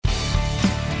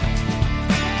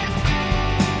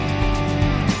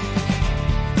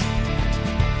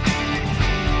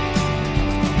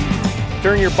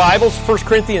Turn your Bibles, 1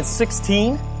 Corinthians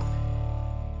 16.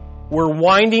 We're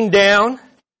winding down.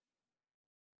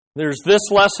 There's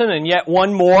this lesson and yet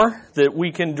one more that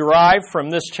we can derive from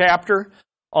this chapter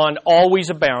on always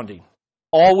abounding.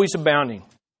 Always abounding.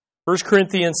 1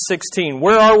 Corinthians 16.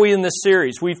 Where are we in this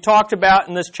series? We've talked about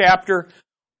in this chapter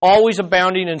always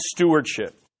abounding in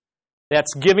stewardship.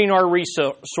 That's giving our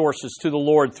resources to the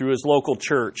Lord through His local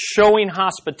church, showing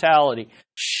hospitality,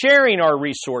 sharing our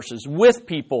resources with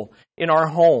people in our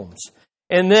homes,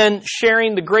 and then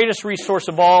sharing the greatest resource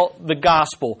of all, the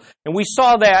gospel. And we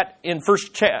saw that in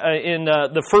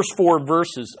the first 4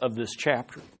 verses of this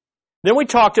chapter. Then we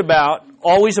talked about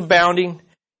always abounding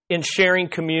in sharing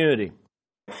community.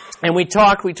 And we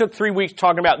took 3 weeks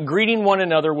talking about greeting one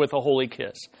another with a holy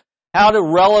kiss. How to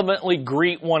relevantly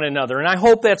greet one another. And I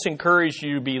hope that's encouraged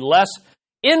you to be less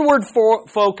inward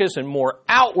focused and more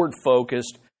outward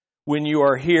focused when you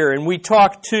are here. And we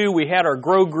talked too, we had our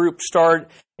Grow group start,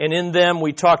 and in them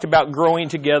we talked about growing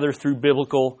together through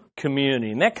biblical community.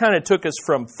 And that kind of took us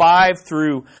from 5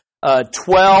 through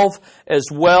 12 as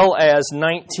well as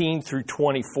 19 through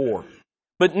 24.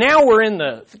 But now we're in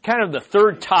the kind of the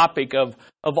third topic of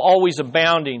always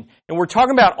abounding. And we're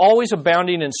talking about always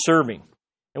abounding in serving.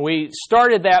 And we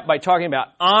started that by talking about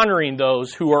honoring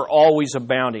those who are always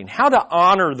abounding. How to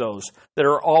honor those that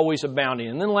are always abounding.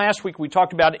 And then last week we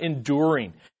talked about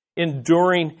enduring.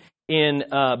 Enduring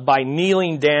by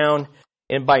kneeling down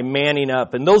and by manning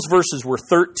up. And those verses were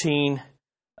 13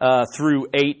 through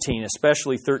 18,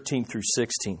 especially 13 through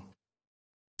 16.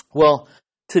 Well,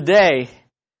 today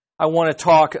I want to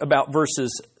talk about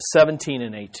verses 17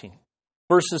 and 18.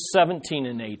 Verses 17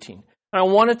 and 18. And I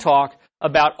want to talk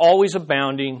about always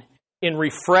abounding in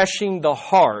refreshing the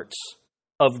hearts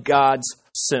of God's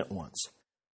sent ones.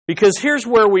 Because here's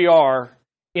where we are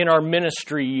in our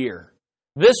ministry year.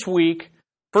 This week,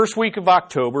 first week of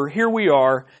October, here we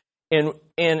are, and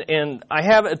I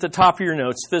have at the top of your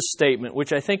notes this statement,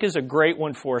 which I think is a great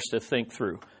one for us to think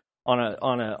through on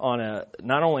a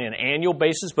not only an annual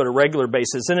basis, but a regular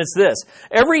basis. And it's this: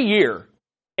 every year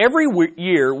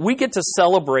we get to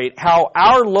celebrate how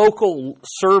our local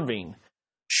serving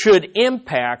should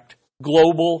impact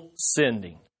global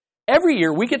sending. Every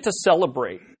year we get to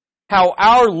celebrate how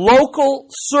our local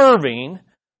serving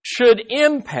should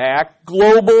impact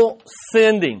global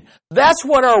sending. That's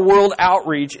what our world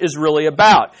outreach is really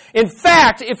about. In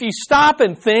fact, if you stop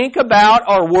and think about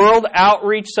our world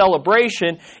outreach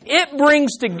celebration, it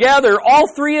brings together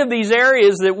all 3 of these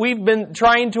areas that we've been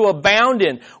trying to abound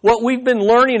in, what we've been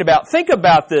learning about. Think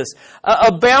about this.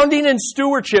 Abounding in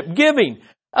stewardship, giving.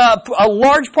 A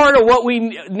large part of what we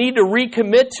need to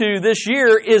recommit to this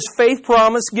year is faith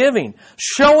promise giving.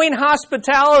 Showing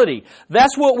hospitality.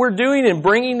 That's what we're doing in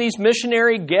bringing these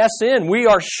missionary guests in. We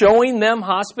are showing them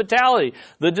hospitality.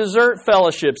 The dessert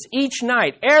fellowships each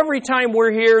night. Every time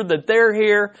we're here, that they're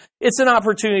here, it's an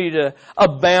opportunity to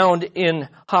abound in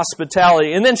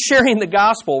hospitality. And then sharing the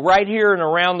gospel right here and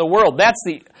around the world. That's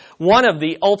one of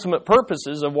the ultimate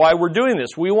purposes of why we're doing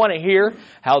this. We want to hear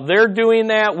how they're doing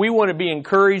that. We want to be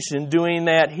encouraged in doing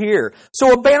that here.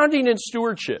 So abounding in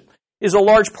stewardship is a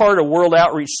large part of World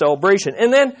Outreach Celebration.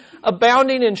 And then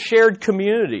abounding in shared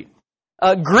community.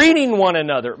 Greeting one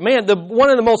another. Man,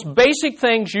 one of the most basic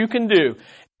things you can do,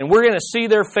 and we're going to see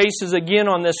their faces again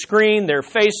on the screen. Their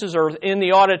faces are in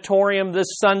the auditorium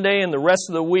this Sunday and the rest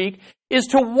of the week, is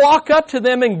to walk up to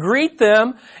them and greet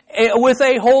them with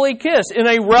a holy kiss in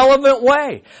a relevant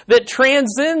way that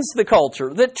transcends the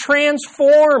culture, that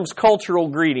transforms cultural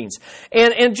greetings.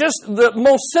 And just the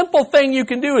most simple thing you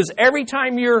can do is every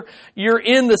time you're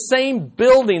in the same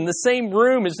building, the same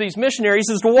room as these missionaries,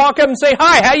 is to walk up and say,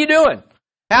 "Hi, how you doing?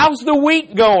 How's the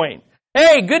week going?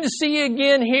 Hey, good to see you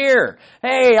again here.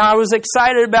 Hey, I was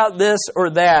excited about this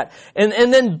or that." And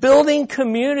then building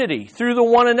community through the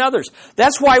one another's.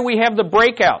 That's why we have the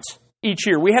breakouts each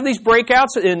year. We have these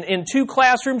breakouts in 2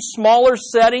 classrooms, smaller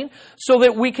setting, so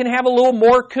that we can have a little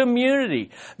more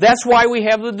community. That's why we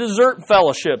have the dessert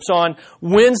fellowships on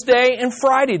Wednesday and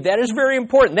Friday. That is very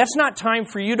important. That's not time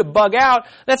for you to bug out.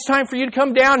 That's time for you to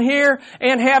come down here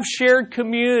and have shared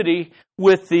community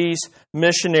with these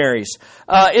missionaries.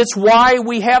 It's why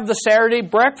we have the Saturday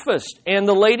breakfast and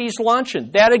the ladies' luncheon.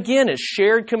 That again is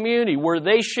shared community where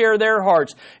they share their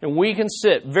hearts and we can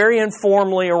sit very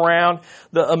informally around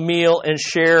a meal and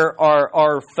share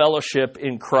our fellowship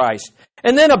in Christ.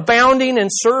 And then abounding in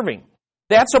serving.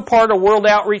 That's a part of World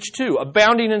Outreach too.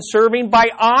 Abounding in serving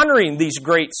by honoring these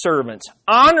great servants.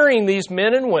 Honoring these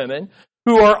men and women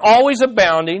who are always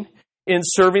abounding in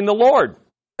serving the Lord.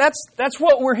 that's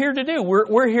what we're here to do.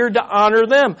 We're here to honor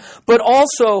them, but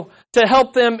also to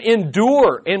help them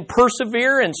endure and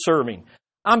persevere in serving.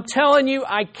 I'm telling you,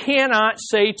 I cannot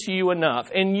say to you enough,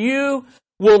 and you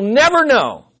will never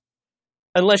know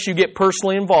unless you get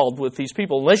personally involved with these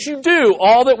people. Unless you do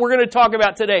all that we're going to talk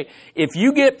about today, if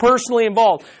you get personally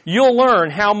involved, you'll learn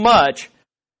how much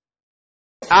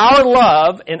our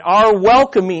love and our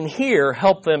welcoming here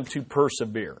help them to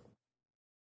persevere.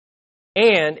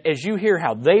 And as you hear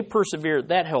how they persevere,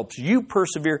 that helps you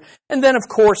persevere. And then, of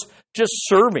course, just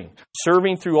serving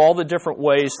through all the different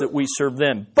ways that we serve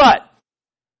them. But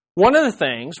one of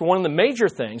the major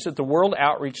things that the World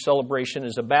Outreach Celebration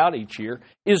is about each year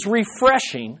is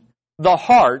refreshing the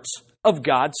hearts of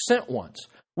God's sent ones.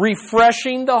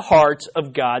 Refreshing the hearts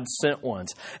of God's sent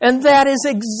ones. And that is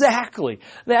exactly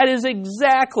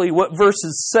what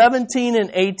verses 17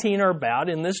 and 18 are about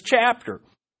in this chapter.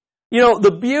 You know,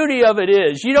 the beauty of it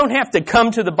is you don't have to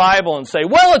come to the Bible and say,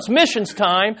 well, it's missions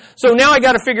time, so now I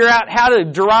got to figure out how to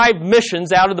derive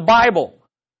missions out of the Bible.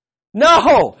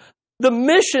 No! The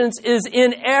missions is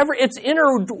it's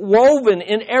interwoven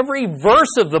in every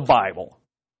verse of the Bible.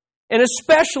 And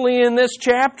especially in this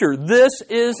chapter. This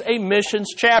is a missions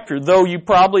chapter, though you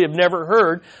probably have never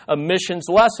heard a missions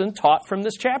lesson taught from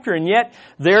this chapter. And yet,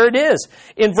 there it is.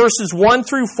 In verses 1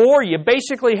 through 4, you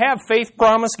basically have faith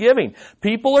promise giving.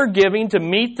 People are giving to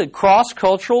meet the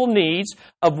cross-cultural needs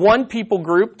of one people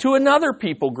group to another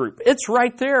people group. It's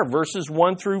right there, verses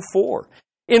 1 through 4.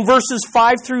 In verses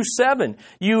 5 through 7,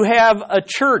 you have a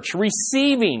church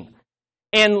receiving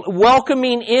and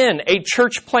welcoming in a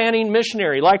church planting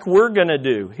missionary like we're going to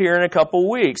do here in a couple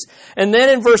weeks. And then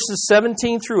in verses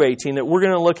 17 through 18 that we're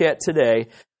going to look at today,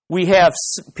 we have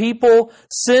people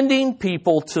sending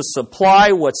people to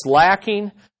supply what's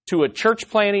lacking to a church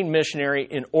planting missionary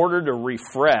in order to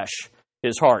refresh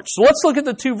his heart. So let's look at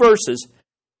the two verses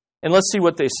and let's see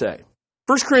what they say.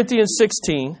 1 Corinthians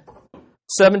 16,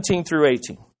 17 through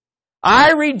 18.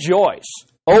 I rejoice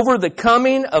over the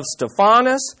coming of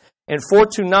Stephanas and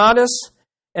Fortunatus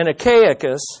and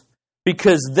Achaicus,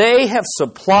 because they have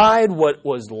supplied what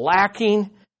was lacking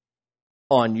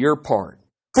on your part.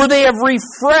 For they have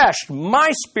refreshed my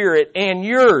spirit and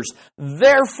yours.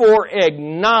 Therefore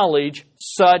acknowledge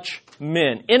such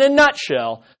men. In a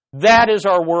nutshell, that is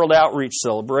our World Outreach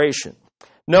Celebration.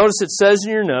 Notice it says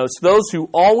in your notes, those who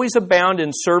always abound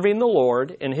in serving the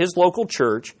Lord in His local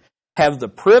church have the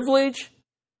privilege,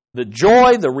 the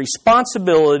joy, the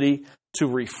responsibility to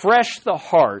refresh the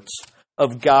hearts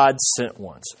of God's sent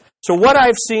ones. So what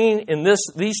I've seen in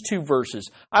these two verses,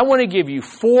 I want to give you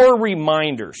 4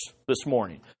 reminders this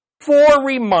morning. 4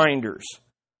 reminders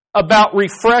about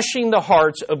refreshing the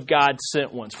hearts of God's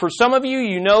sent ones. For some of you,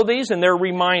 you know these and they're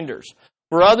reminders.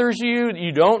 For others,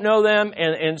 you don't know them,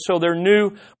 and so they're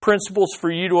new principles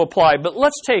for you to apply. But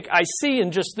I see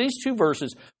in just these 2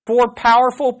 verses, 4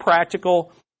 powerful,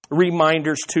 practical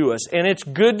reminders to us. And it's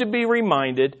good to be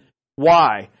reminded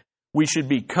why we should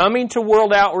be coming to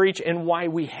World Outreach and why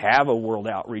we have a World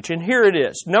Outreach. And here it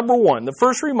is. Number 1, the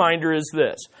first reminder is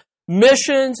this.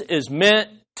 Missions is meant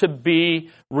to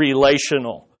be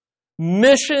relational.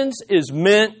 Missions is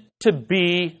meant to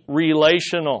be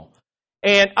relational.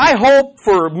 And I hope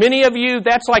for many of you,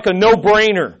 that's like a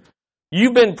no-brainer.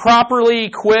 You've been properly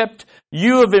equipped.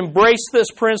 You have embraced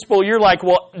this principle. You're like,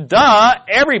 well, duh,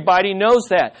 everybody knows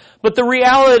that. But the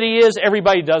reality is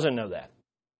everybody doesn't know that.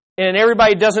 And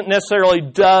everybody doesn't necessarily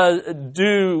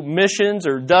do missions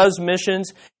or does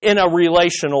missions in a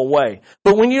relational way.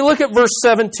 But when you look at verse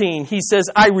 17, he says,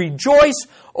 I rejoice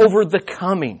over the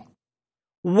coming.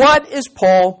 What is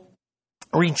Paul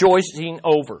rejoicing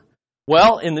over?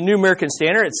 Well, in the New American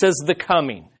Standard, it says the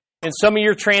coming. In some of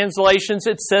your translations,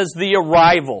 it says the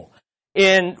arrival.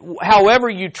 And however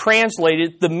you translate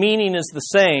it, the meaning is the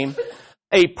same.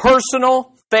 A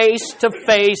personal,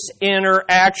 face-to-face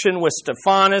interaction with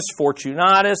Stephanas,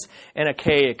 Fortunatus, and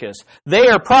Achaicus. They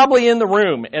are probably in the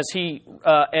room as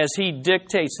he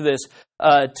dictates this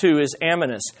to his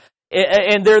Amminus.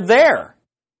 And they're there.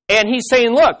 And he's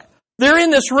saying, look, they're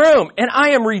in this room, and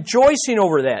I am rejoicing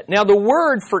over that. Now, the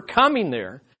word for coming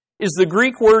there is the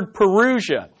Greek word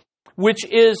parousia, which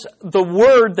is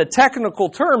the technical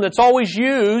term that's always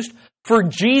used for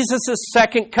Jesus'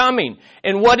 second coming.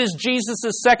 And what is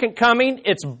Jesus' second coming?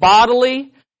 It's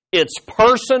bodily, it's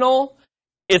personal,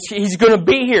 He's going to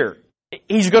be here.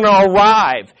 He's going to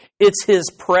arrive. It's His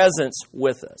presence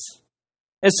with us.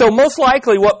 And so most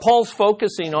likely what Paul's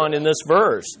focusing on in this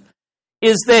verse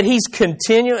is that he's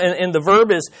and the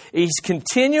verb is, he's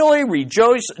continually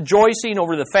rejoicing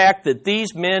over the fact that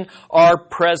these men are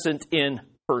present in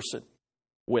person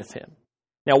with him.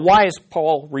 Now, why is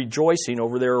Paul rejoicing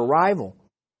over their arrival?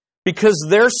 Because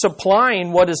they're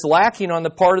supplying what is lacking on the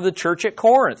part of the church at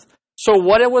Corinth. So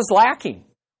what was lacking?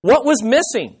 What was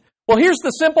missing? Well, here's the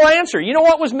simple answer. You know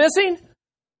what was missing?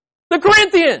 The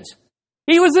Corinthians.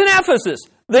 He was in Ephesus.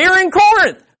 They're in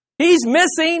Corinth. He's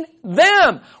missing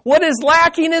them. What is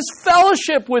lacking is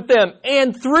fellowship with them.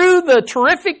 And through the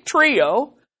terrific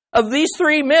trio of these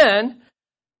three men,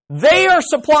 they are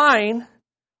supplying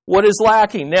what is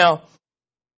lacking. Now,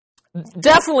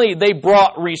 definitely they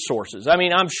brought resources. I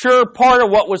mean, I'm sure part of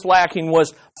what was lacking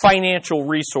was financial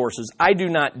resources. I do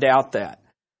not doubt that.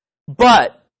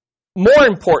 But more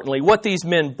importantly, what these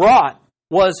men brought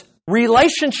was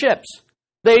relationships.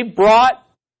 They brought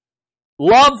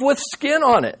love with skin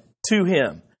on it to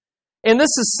him. And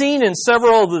this is seen in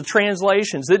several of the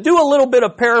translations that do a little bit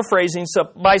of paraphrasing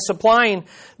by supplying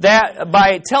that,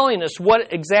 by telling us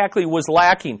what exactly was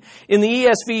lacking. In the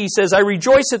ESV, he says, I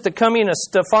rejoice at the coming of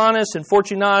Stephanas and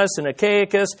Fortunatus and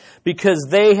Achaicus because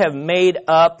they have made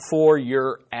up for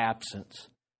your absence.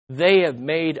 They have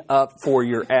made up for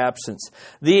your absence.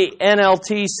 The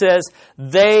NLT says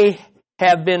they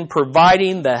have been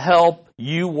providing the help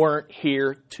you weren't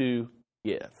here to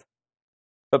give.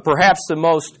 But perhaps the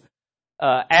most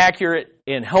accurate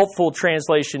and helpful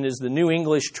translation is the New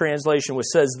English translation, which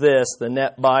says this, the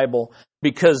Net Bible,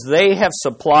 because they have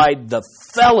supplied the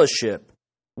fellowship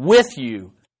with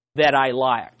you that I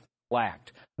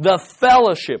lacked. The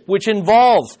fellowship, which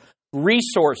involves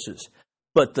resources,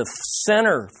 but the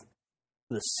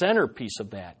centerpiece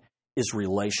of that is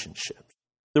relationship.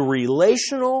 The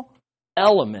relational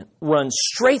element runs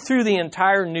straight through the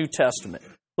entire New Testament.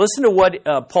 Listen to what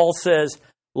Paul says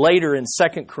later in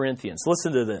 2 Corinthians.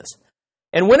 Listen to this.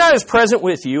 And when I was present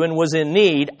with you and was in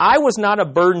need, I was not a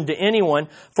burden to anyone,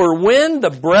 for when the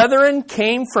brethren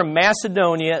came from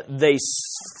Macedonia, they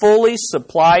fully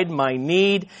supplied my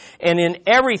need, and in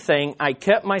everything I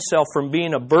kept myself from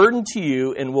being a burden to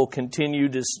you and will continue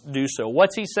to do so.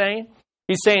 What's he saying?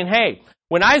 He's saying, hey,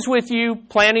 when I was with you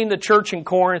planting the church in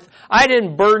Corinth, I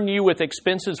didn't burden you with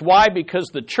expenses. Why? Because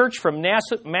the church from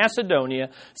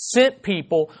Macedonia sent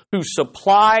people who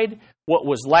supplied what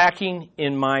was lacking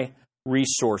in my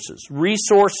resources.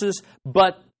 Listen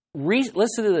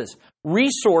to this.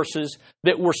 Resources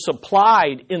that were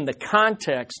supplied in the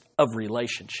context of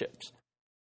relationships.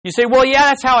 You say, well, yeah,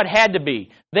 that's how it had to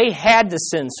be. They had to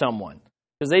send someone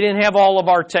because they didn't have all of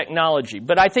our technology.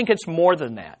 But I think it's more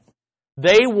than that.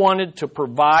 They wanted to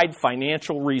provide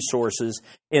financial resources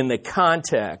in the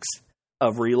context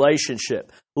of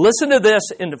relationship. Listen to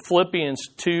this in Philippians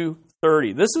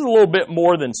 2:30. This is a little bit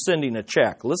more than sending a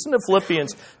check. Listen to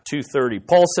Philippians 2:30.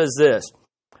 Paul says this,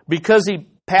 because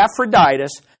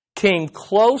Epaphroditus came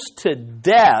close to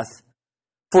death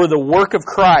for the work of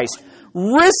Christ,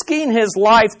 risking his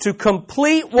life to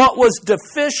complete what was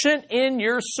deficient in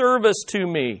your service to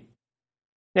me.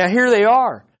 Now here they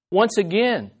are, once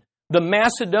again. The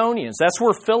Macedonians, that's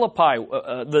where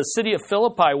the city of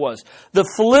Philippi was. The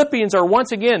Philippians are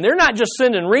once again, they're not just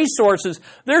sending resources,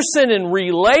 they're sending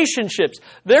relationships.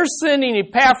 They're sending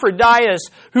Epaphroditus,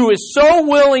 who is so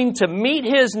willing to meet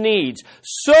his needs,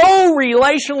 so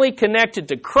relationally connected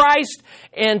to Christ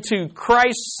and to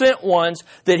Christ's sent ones,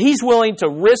 that he's willing to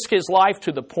risk his life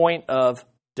to the point of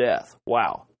death.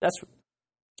 Wow, that's a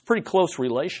pretty close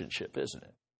relationship, isn't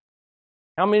it?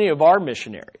 How many of our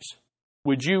missionaries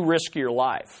would you risk your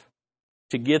life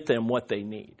to get them what they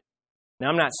need? Now,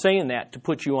 I'm not saying that to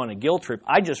put you on a guilt trip.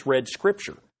 I just read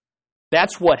Scripture.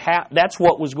 That's what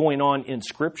was going on in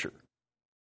Scripture.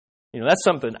 You know, that's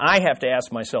something I have to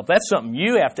ask myself. That's something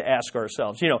you have to ask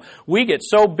ourselves. You know, we get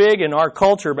so big in our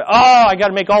culture, but, I got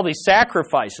to make all these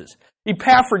sacrifices.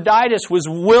 Epaphroditus was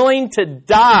willing to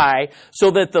die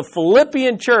so that the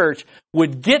Philippian church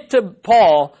would get to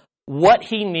Paul what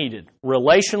he needed,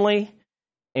 relationally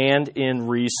and in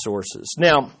resources.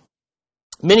 Now,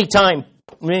 many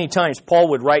times Paul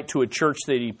would write to a church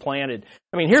that he planted.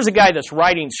 I mean, here's a guy that's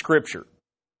writing Scripture.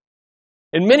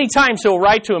 And many times he'll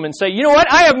write to him and say, you know what,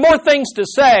 I have more things to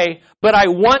say, but I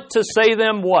want to say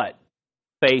them what?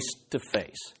 Face to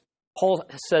face. Paul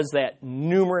says that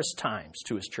numerous times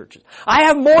to his churches. I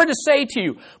have more to say to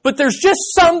you, but there's just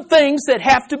some things that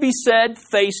have to be said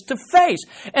face to face.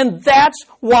 And that's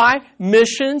why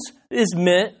missions is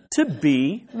meant to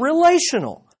be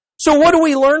relational. So what do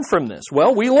we learn from this?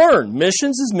 Well, we learn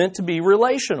missions is meant to be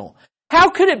relational. How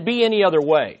could it be any other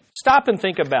way? Stop and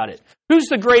think about it. Who's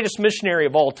the greatest missionary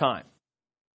of all time?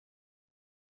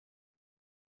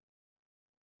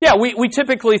 Yeah, we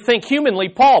typically think humanly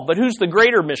Paul, but who's the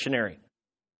greater missionary?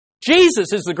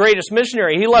 Jesus is the greatest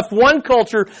missionary. He left one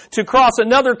culture to cross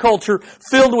another culture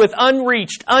filled with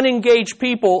unreached, unengaged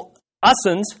people,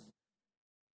 us'uns.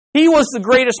 He was the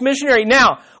greatest missionary.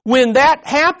 Now, when that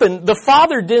happened, the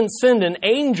Father didn't send an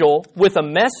angel with a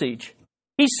message.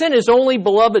 He sent His only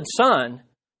beloved Son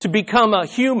to become a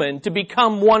human, to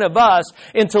become one of us,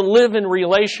 and to live in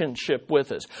relationship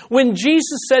with us. When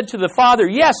Jesus said to the Father,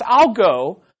 yes, I'll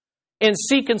go and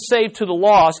seek and save to the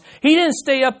lost, He didn't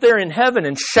stay up there in heaven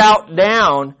and shout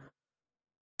down,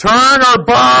 turn or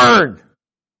burn.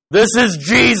 This is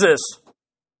Jesus.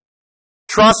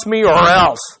 Trust me or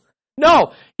else.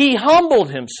 No, He humbled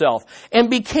Himself and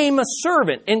became a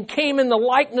servant and came in the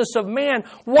likeness of man.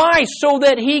 Why? So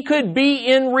that He could be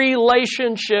in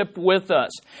relationship with us.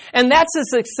 And that's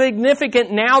as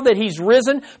significant now that He's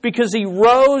risen, because He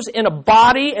rose in a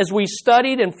body, as we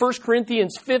studied in 1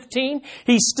 Corinthians 15.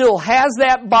 He still has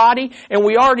that body, and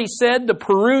we already said the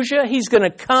Parousia, He's going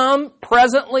to come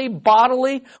presently,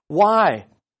 bodily. Why?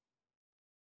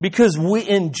 Because we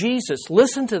in Jesus,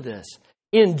 listen to this,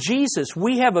 in Jesus,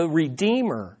 we have a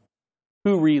Redeemer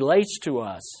who relates to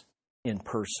us in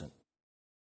person.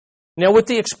 Now, with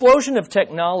the explosion of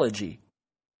technology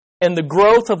and the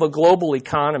growth of a global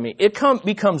economy, it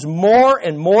becomes more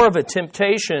and more of a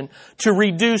temptation to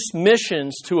reduce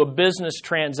missions to a business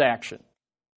transaction.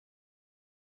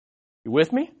 You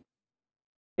with me?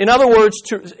 In other words,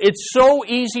 it's so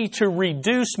easy to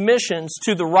reduce missions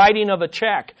to the writing of a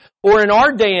check, or in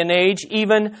our day and age,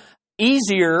 even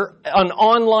easier, an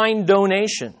online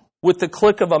donation with the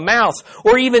click of a mouse,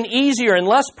 or even easier and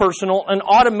less personal, an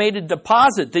automated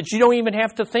deposit that you don't even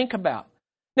have to think about.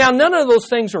 Now, none of those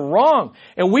things are wrong,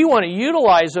 and we want to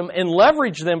utilize them and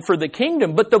leverage them for the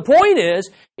kingdom. But the point is,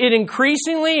 it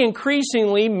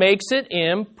increasingly makes it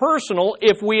impersonal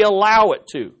if we allow it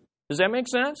to. Does that make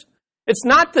sense? It's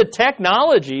not the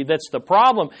technology that's the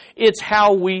problem. It's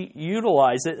how we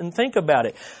utilize it and think about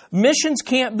it. Missions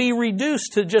can't be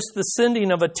reduced to just the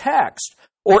sending of a text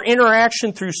or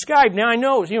interaction through Skype. Now, I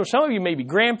know, some of you may be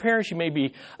grandparents, you may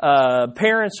be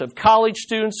parents of college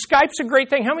students. Skype's a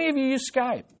great thing. How many of you use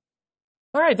Skype?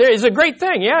 All right, there is a great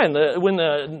thing, yeah. And when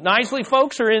the Knisley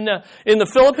folks are in the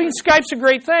Philippines, Skype's a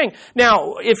great thing.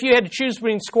 Now, if you had to choose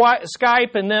between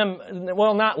Skype and them,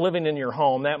 well, not living in your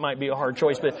home, that might be a hard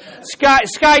choice, but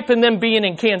Skype and them being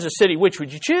in Kansas City, which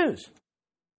would you choose?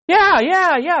 Yeah.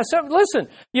 So listen,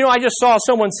 I just saw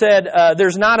someone said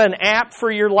there's not an app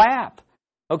for your lap.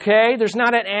 Okay? There's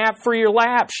not an app for your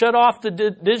lap. Shut off the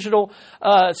digital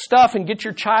stuff and get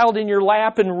your child in your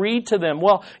lap and read to them.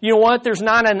 Well, you know what? There's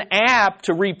not an app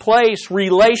to replace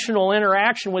relational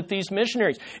interaction with these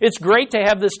missionaries. It's great to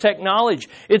have this technology.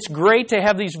 It's great to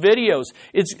have these videos.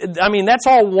 That's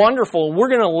all wonderful. We're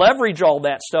going to leverage all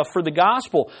that stuff for the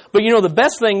gospel. But the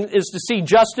best thing is to see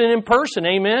Justin in person.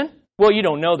 Amen? Well, you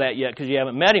don't know that yet because you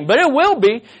haven't met him, but it will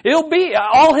be. It'll be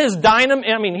all his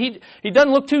dynamic. He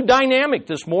doesn't look too dynamic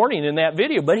this morning in that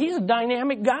video, but he's a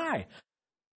dynamic guy.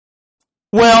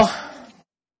 Well,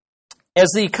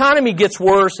 as the economy gets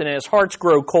worse and as hearts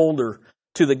grow colder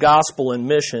to the gospel and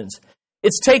missions,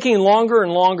 it's taking longer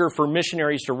and longer for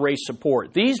missionaries to raise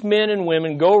support. These men and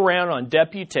women go around on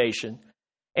deputation,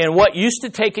 and what used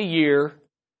to take a year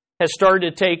has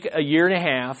started to take a year and a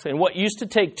half, and what used to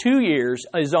take 2 years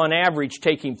is on average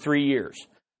taking 3 years.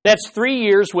 That's 3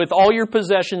 years with all your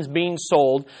possessions being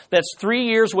sold. That's 3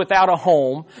 years without a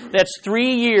home. That's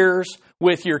 3 years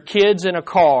with your kids in a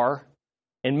car,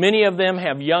 and many of them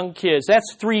have young kids.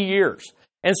 That's 3 years.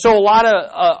 And so a lot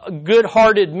of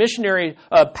good-hearted missionary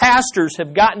pastors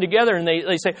have gotten together and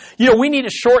they say, we need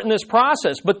to shorten this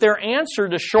process. But their answer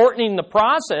to shortening the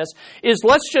process is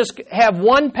let's just have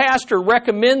one pastor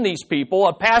recommend these people,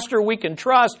 a pastor we can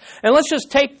trust, and let's just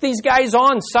take these guys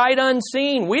on sight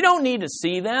unseen. We don't need to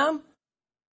see them.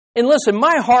 And listen,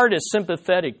 my heart is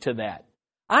sympathetic to that.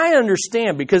 I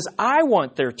understand because I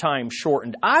want their time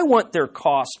shortened. I want their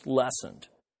cost lessened.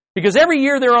 Because every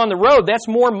year they're on the road, that's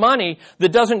more money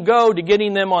that doesn't go to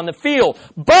getting them on the field.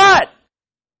 But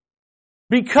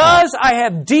because I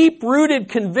have deep-rooted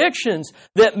convictions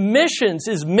that missions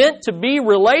is meant to be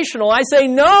relational, I say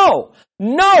no,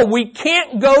 we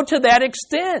can't go to that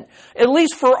extent. At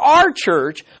least for our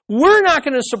church, we're not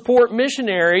going to support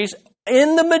missionaries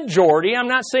in the majority. I'm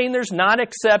not saying there's not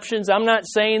exceptions. I'm not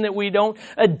saying that we don't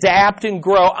adapt and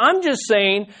grow. I'm just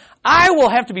saying I will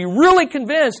have to be really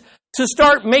convinced to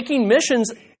start making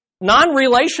missions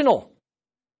non-relational.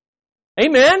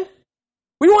 Amen?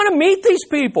 We want to meet these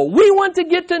people. We want to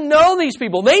get to know these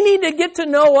people. They need to get to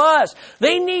know us.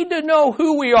 They need to know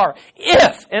who we are.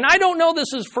 And I don't know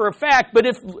this is for a fact, but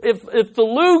if the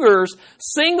Lugers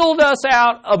singled us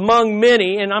out among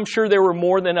many, and I'm sure there were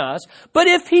more than us, but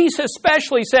if he's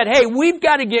especially said, hey, we've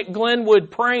got to get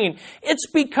Glenwood praying, it's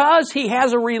because he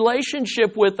has a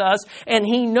relationship with us and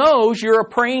he knows you're a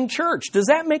praying church. Does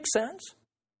that make sense?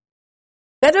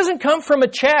 That doesn't come from a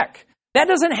check. That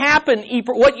doesn't happen.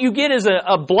 What you get is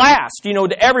a blast,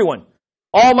 to everyone.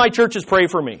 All my churches pray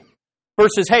for me.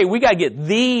 Versus, hey, we got to get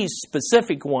these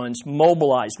specific ones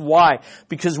mobilized. Why?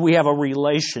 Because we have a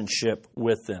relationship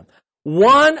with them.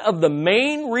 One of the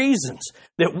main reasons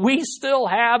that we still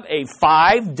have a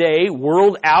 5-day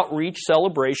World Outreach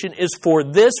celebration is for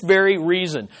this very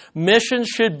reason. Missions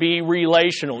should be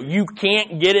relational. You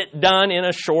can't get it done in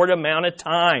a short amount of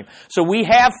time. So we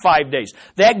have 5 days.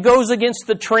 That goes against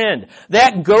the trend.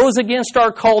 That goes against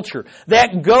our culture.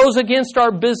 That goes against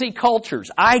our busy cultures.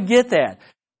 I get that.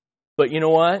 But you know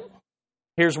what?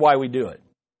 Here's why we do it.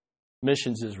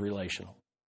 Missions is relational.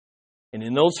 And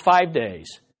in those 5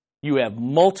 days, you have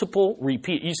multiple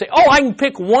repeat. You say, I can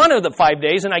pick one of the 5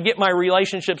 days and I get my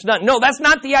relationships done. No, that's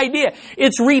not the idea.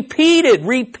 It's repeated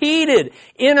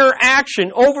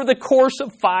interaction over the course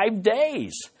of 5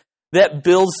 days that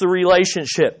builds the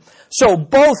relationship. So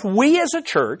both we as a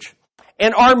church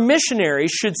and our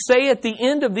missionaries should say at the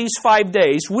end of these 5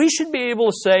 days, we should be able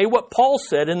to say what Paul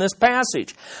said in this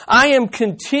passage. I am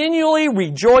continually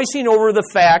rejoicing over the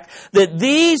fact that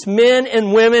these men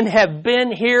and women have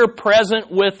been here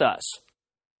present with us.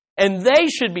 And they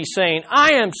should be saying,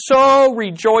 I am so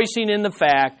rejoicing in the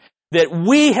fact that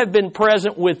we have been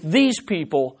present with these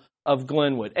people of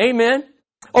Glenwood. Amen?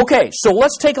 Okay, so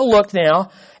let's take a look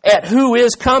now at who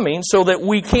is coming so that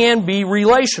we can be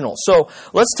relational. So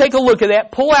let's take a look at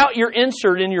that. Pull out your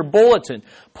insert in your bulletin.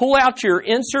 Pull out your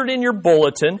insert in your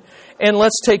bulletin and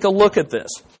let's take a look at this.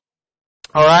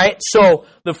 All right, so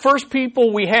the first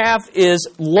people we have is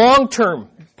long-term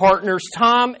partners,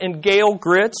 Tom and Gail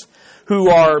Gritz, who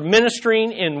are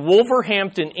ministering in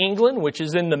Wolverhampton, England, which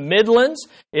is in the Midlands.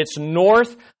 It's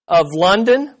north of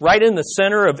London, right in the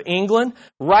center of England,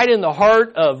 right in the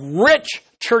heart of rich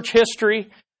church history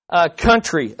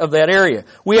country of that area.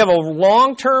 We have a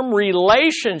long-term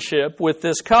relationship with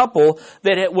this couple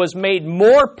that it was made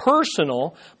more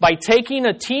personal by taking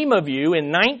a team of you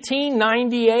in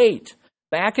 1998,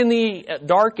 back in the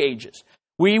dark ages.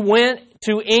 We went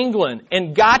to England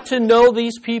and got to know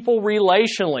these people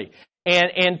relationally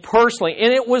and personally,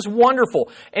 and it was wonderful.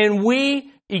 And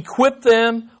we equip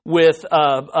them with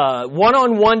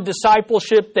one-on-one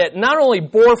discipleship that not only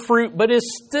bore fruit, but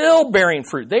is still bearing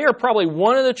fruit. They are probably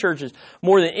one of the churches,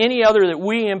 more than any other that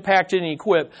we impacted and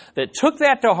equipped, that took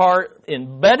that to heart,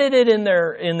 embedded it in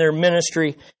their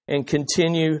ministry, and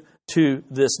continue to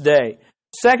this day.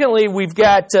 Secondly, we've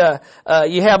got,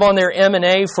 you have on there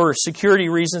M&A for security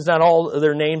reasons. Not all of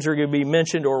their names are going to be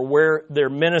mentioned or where they're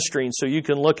ministering, so you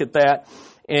can look at that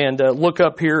and look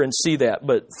up here and see that.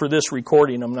 But for this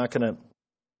recording, I'm not going to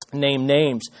name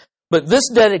names. But this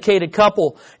dedicated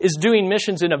couple is doing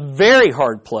missions in a very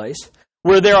hard place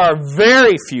where there are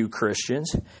very few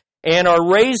Christians and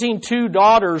are raising 2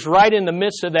 daughters right in the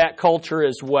midst of that culture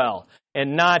as well.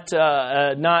 And not, they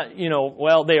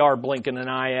are blinking an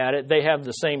eye at it. They have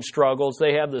the same struggles.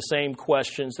 They have the same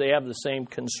questions. They have the same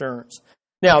concerns.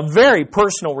 Now, a very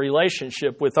personal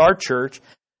relationship with our church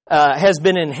has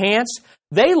been enhanced.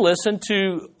 They listen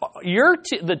to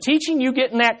the teaching you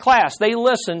get in that class. They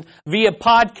listen via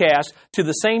podcast to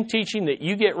the same teaching that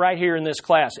you get right here in this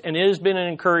class. And it has been an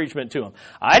encouragement to them.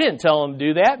 I didn't tell him to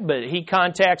do that, but he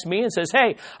contacts me and says,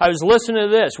 hey, I was listening to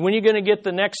this. When are you going to get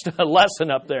the next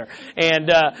lesson up there? And,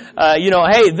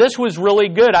 hey, this was really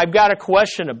good. I've got a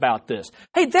question about this.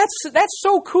 Hey, that's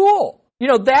so cool.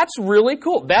 That's really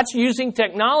cool. That's using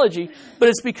technology, but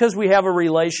it's because we have a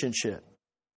relationship.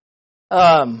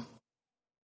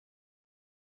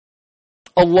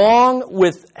 Along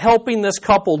with helping this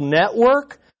couple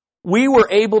network, we were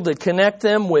able to connect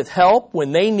them with help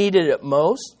when they needed it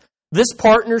most. This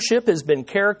partnership has been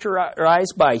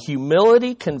characterized by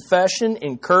humility, confession,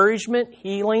 encouragement,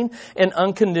 healing, and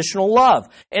unconditional love.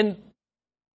 And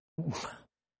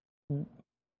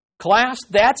class,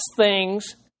 that's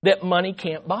things that money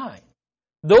can't buy.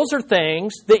 Those are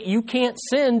things that you can't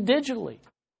send digitally.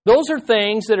 Those are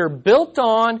things that are built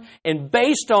on and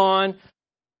based on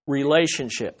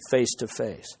relationship,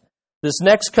 face-to-face. This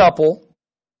next couple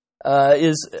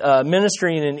is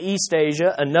ministering in East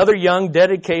Asia, another young,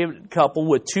 dedicated couple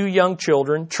with 2 young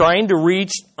children trying to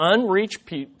reach unreached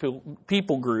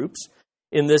people groups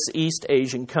in this East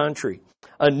Asian country.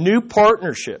 a new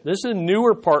partnership. This is a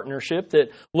newer partnership that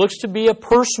looks to be a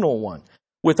personal one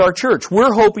with our church.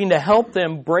 We're hoping to help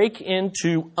them break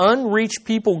into unreached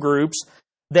people groups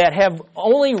that have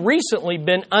only recently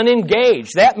been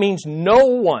unengaged. That means no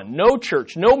one, no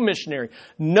church, no missionary,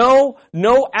 no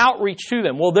outreach to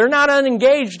them. Well, they're not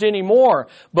unengaged anymore,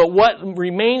 but what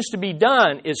remains to be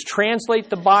done is translate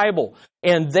the Bible.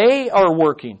 And they are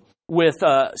working with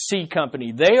C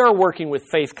Company. They are working with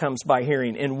Faith Comes by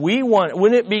Hearing. And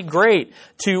wouldn't it be great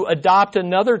to adopt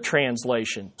another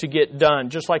translation to get done,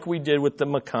 just like we did with the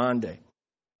Makande?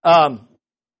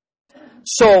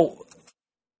 So,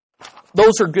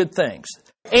 those are good things.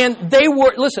 And they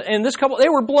were, listen, and this couple, they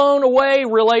were blown away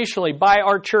relationally by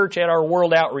our church at our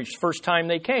World Outreach first time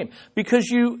they came. Because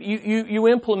you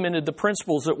implemented the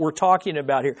principles that we're talking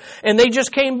about here. And they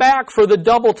just came back for the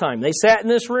double time. They sat in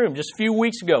this room just a few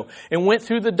weeks ago and went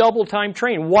through the double time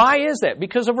training. Why is that?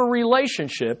 Because of a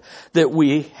relationship that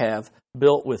we have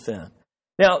built with them.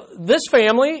 Now, this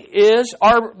family is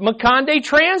our Makande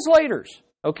translators.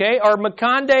 Okay? Our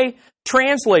Makande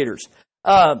translators.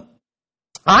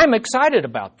 I'm excited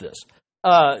about this.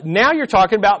 Now you're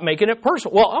talking about making it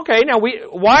personal. Well, okay, now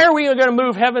why are we going to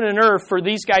move heaven and earth for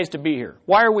these guys to be here?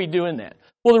 Why are we doing that?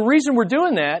 Well, the reason we're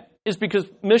doing that is because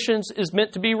missions is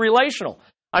meant to be relational.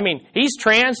 I mean, he's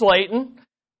translating.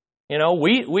 You know,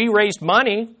 we raised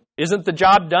money. Isn't the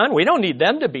job done? We don't need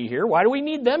them to be here. Why do we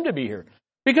need them to be here?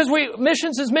 Because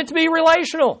missions is meant to be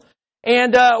relational.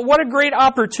 And what a great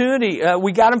opportunity.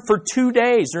 We got them for 2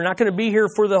 days. They're not going to be here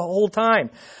for the whole time.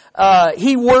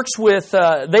 They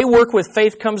work with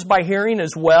Faith Comes by Hearing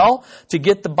as well to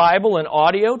get the Bible and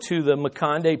audio to the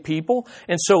Makande people.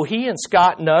 And so he and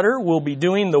Scott Nutter will be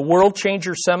doing the World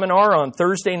Changer Seminar on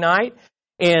Thursday night.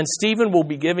 And Stephen will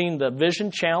be giving the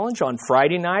Vision Challenge on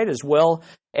Friday night, as well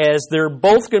as they're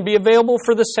both going to be available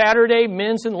for the Saturday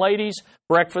men's and ladies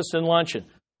breakfast and luncheon.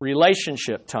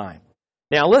 Relationship time.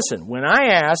 Now listen, when I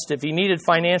asked if he needed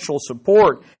financial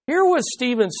support, here was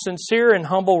Stephen's sincere and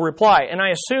humble reply. And I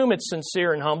assume it's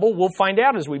sincere and humble. We'll find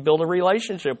out as we build a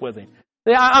relationship with him.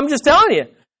 I'm just telling you,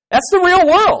 that's the real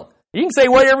world. You can say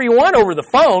whatever you want over the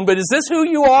phone, but is this who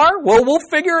you are? Well, we'll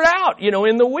figure it out,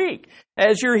 in the week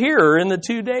as you're here, or in the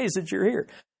 2 days that you're here.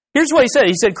 Here's what he said.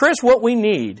 He said, Chris, what we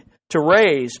need to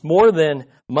raise more than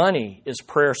money is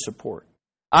prayer support.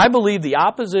 I believe the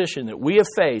opposition that we have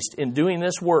faced in doing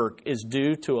this work is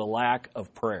due to a lack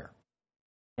of prayer.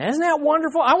 Isn't that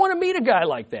wonderful? I want to meet a guy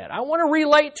like that. I want to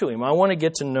relate to him. I want to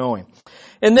get to know him.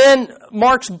 And then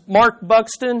Mark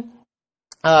Buxton,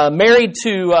 married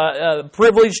to,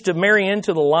 privileged to marry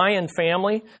into the Lyon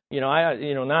family.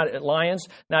 Not Lions.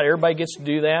 Not everybody gets to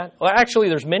do that. Well, actually,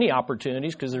 there's many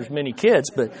opportunities because there's many kids.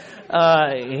 But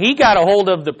he got a hold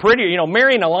of the prettier.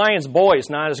 Marrying a Lion's boy is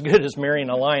not as good as marrying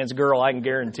a Lion's girl. I can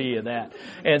guarantee you that.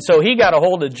 And so he got a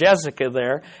hold of Jessica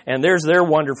there, and there's their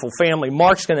wonderful family.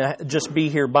 Mark's going to just be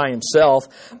here by himself.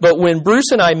 But when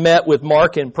Bruce and I met with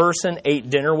Mark in person, ate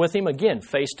dinner with him again,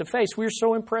 face to face, we were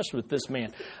so impressed with this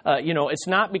man. It's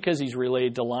not because he's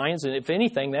related to Lions, and if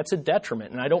anything, that's a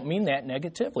detriment. And I don't mean that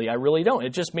negatively. I really don't.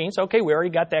 It just means, okay, we already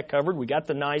got that covered. We got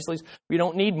the Nisleys. We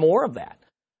don't need more of that.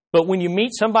 But when you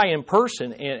meet somebody in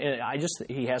person, and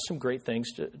he has some great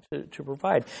things to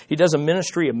provide. He does a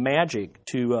ministry of magic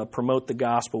to promote the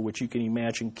gospel, which you can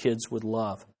imagine kids would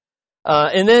love.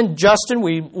 And then Justin,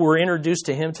 we were introduced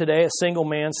to him today, a single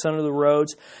man, son of the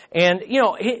roads. And,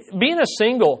 being a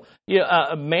single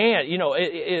man,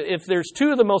 if there's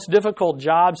two of the most difficult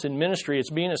jobs in ministry, it's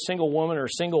being a single woman or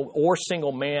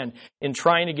single man in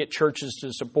trying to get churches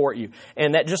to support you.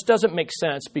 And that just doesn't make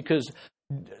sense because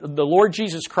the Lord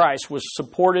Jesus Christ was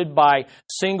supported by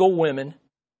single women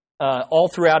all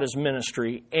throughout his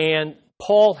ministry. And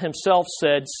Paul himself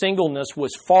said singleness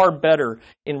was far better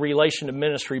in relation to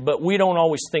ministry, but we don't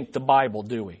always think the Bible,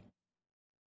 do we?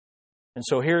 And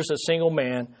so here's a single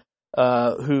man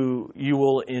who you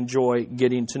will enjoy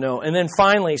getting to know. And then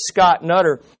finally, Scott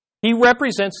Nutter. He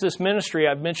represents this ministry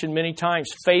I've mentioned many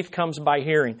times, Faith Comes by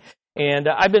Hearing. And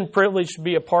I've been privileged to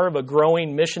be a part of a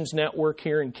growing missions network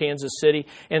here in Kansas City.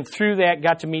 And through that,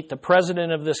 got to meet the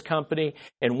president of this company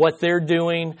and what they're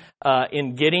doing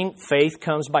in getting Faith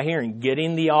Comes by Hearing,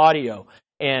 getting the audio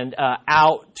and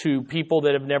out to people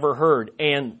that have never heard.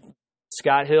 And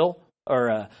Scott Hill,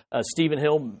 or Stephen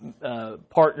Hill,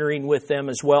 partnering with them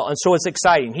as well. And so it's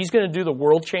exciting. He's going to do the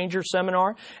World Changer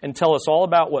Seminar and tell us all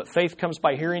about what Faith Comes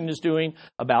by Hearing is doing,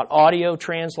 about audio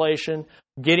translation,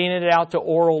 getting it out to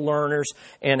oral learners,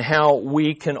 and how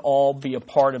we can all be a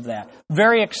part of that.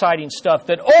 Very exciting stuff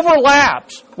that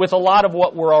overlaps with a lot of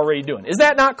what we're already doing. Is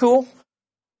that not cool?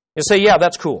 You say, yeah,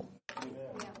 that's cool.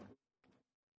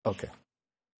 Okay.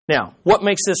 Now, what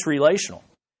makes this relational?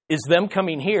 Is them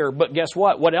coming here, but guess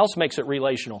what? What else makes it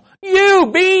relational?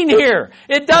 You being here.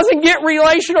 It doesn't get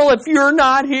relational if you're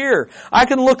not here. I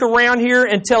can look around here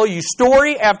and tell you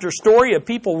story after story of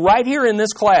people right here in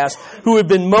this class who have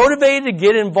been motivated to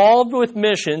get involved with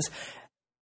missions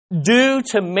due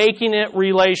to making it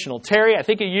relational. Terry, I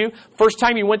think of you. First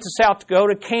time you went to South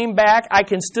Dakota, came back, I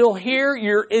can still hear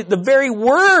the very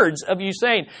words of you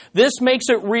saying, this makes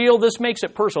it real, this makes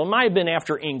it personal. It might have been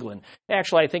after England.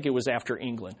 Actually, I think it was after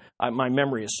England. My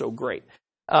memory is so great.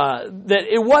 That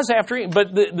it was after,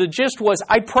 but the gist was,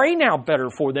 I pray now better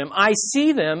for them. I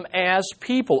see them as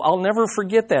people. I'll never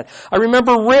forget that. I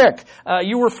remember Rick,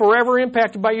 you were forever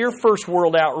impacted by your first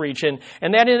World Outreach, and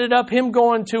that ended up him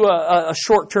going to a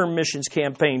short-term missions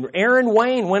campaign. Aaron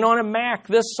Wayne went on a MAC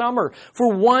this summer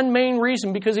for one main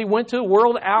reason, because he went to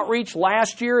World Outreach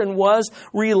last year and was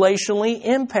relationally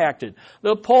impacted.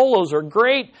 The Polos are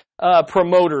great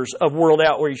promoters of World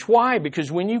Outreach. Why?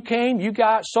 Because when you came, you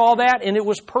saw that, and it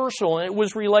was personal, and it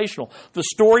was relational. The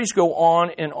stories go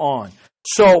on and on.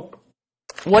 So,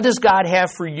 what does God have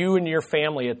for you and your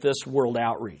family at this World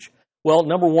Outreach? Well,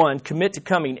 number one, commit to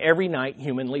coming every night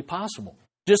humanly possible.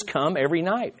 Just come every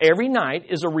night. Every night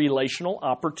is a relational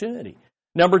opportunity.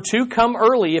 Number two, come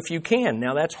early if you can.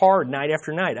 Now, that's hard night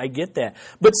after night. I get that.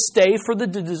 But stay for the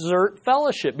dessert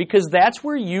fellowship, because that's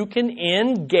where you can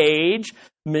engage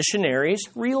missionaries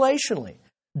relationally.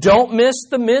 Don't miss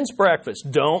the men's breakfast.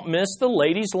 Don't miss the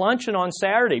ladies' luncheon on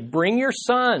Saturday. Bring your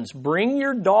sons. Bring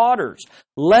your daughters.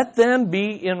 Let them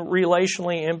be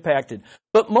relationally impacted.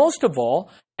 But most of all,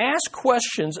 ask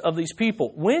questions of these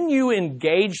people. When you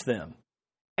engage them,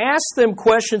 ask them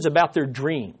questions about their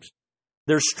dreams,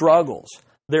 their struggles,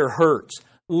 their hurts.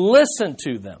 Listen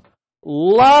to them.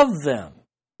 Love them.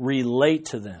 Relate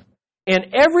to them.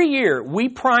 And every year, we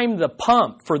prime the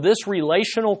pump for this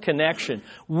relational connection.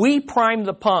 We prime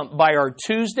the pump by our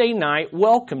Tuesday night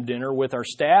welcome dinner with our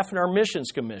staff and our missions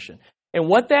commission. And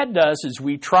what that does is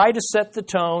we try to set the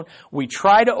tone. We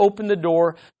try to open the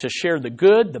door to share the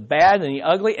good, the bad, and the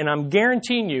ugly. And I'm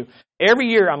guaranteeing you, every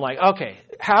year I'm like, okay,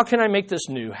 how can I make this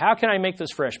new? How can I make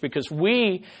this fresh? Because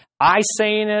I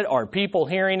saying it, our people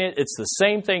hearing it, it's the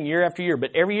same thing year after year.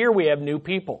 But every year we have new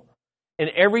people.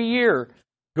 And every year,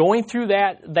 going through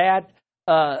that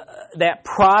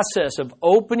process of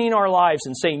opening our lives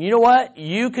and saying, you know what?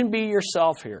 You can be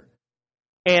yourself here.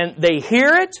 And they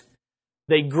hear it,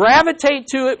 they gravitate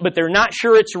to it, but they're not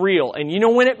sure it's real. And you know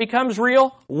when it becomes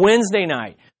real? Wednesday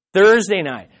night, Thursday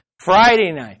night,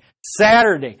 Friday night,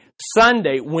 Saturday,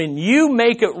 Sunday, when you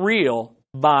make it real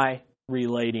by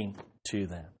relating to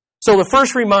them. So the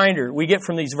first reminder we get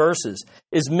from these verses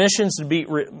is missions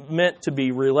meant to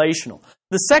be relational.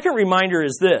 The second reminder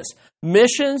is this: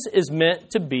 missions is meant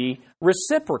to be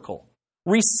reciprocal.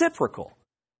 Reciprocal.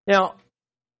 Now,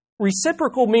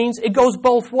 reciprocal means it goes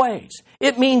both ways.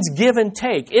 It means give and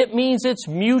take. It means it's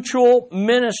mutual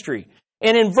ministry.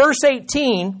 And in verse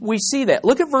 18, we see that.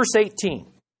 Look at verse 18.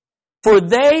 For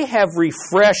they have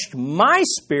refreshed my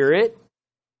spirit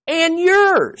and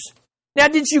yours. Now,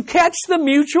 did you catch the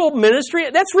mutual ministry?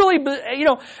 That's really,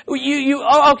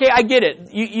 okay, I get it.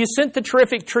 You sent the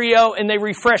terrific trio and they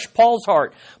refreshed Paul's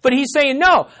heart. But he's saying,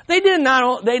 no, they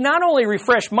not only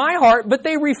refreshed my heart, but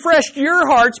they refreshed your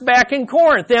hearts back in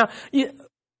Corinth. Now,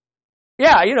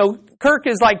 Kirk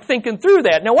is like thinking through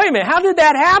that. Now, wait a minute, how did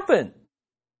that happen?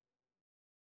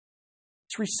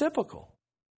 It's reciprocal.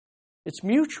 It's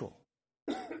mutual.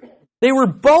 They were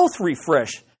both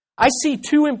refreshed. I see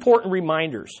two important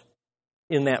reminders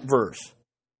in that verse,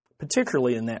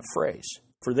 particularly in that phrase.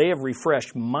 For they have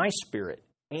refreshed my spirit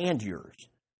and yours.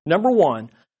 Number one,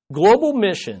 global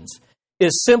missions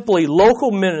is simply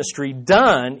local ministry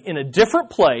done in a different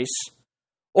place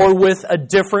or with a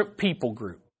different people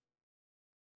group.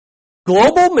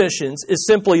 Global missions is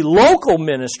simply local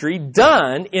ministry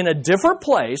done in a different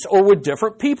place or with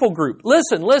different people group.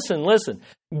 Listen.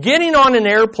 Getting on an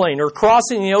airplane or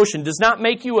crossing the ocean does not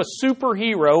make you a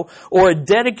superhero or a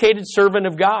dedicated servant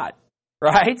of God,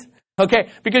 right? Okay,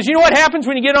 because you know what happens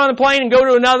when you get on the plane and go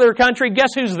to another country?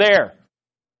 Guess who's there?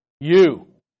 You.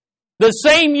 The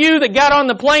same you that got on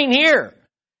the plane here.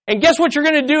 And guess what you're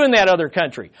going to do in that other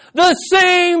country? The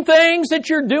same things that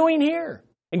you're doing here.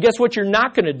 And guess what you're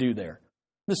not going to do there?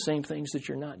 The same things that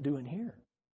you're not doing here.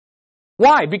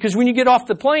 Why? Because when you get off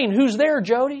the plane, who's there,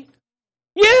 Jody?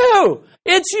 You!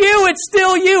 It's you! It's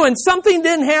still you! And something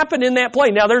didn't happen in that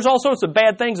plane. Now, there's all sorts of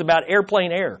bad things about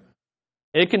airplane air.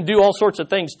 It can do all sorts of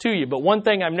things to you. But one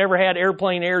thing I've never had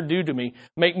airplane air do to me,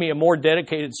 make me a more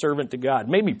dedicated servant to God.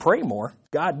 Made me pray more.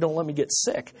 God, don't let me get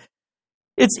sick.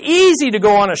 It's easy to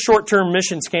go on a short-term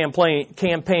missions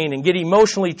campaign and get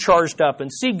emotionally charged up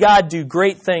and see God do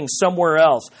great things somewhere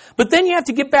else. But then you have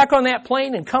to get back on that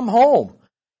plane and come home.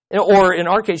 Or in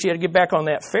our case, you had to get back on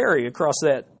that ferry across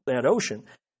that ocean.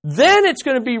 Then it's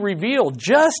going to be revealed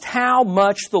just how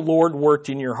much the Lord worked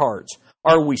in your hearts.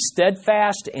 Are we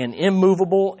steadfast and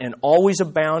immovable and always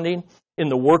abounding in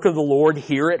the work of the Lord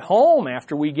here at home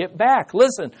after we get back?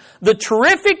 Listen, the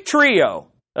terrific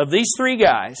trio of these three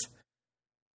guys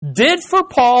did for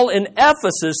Paul in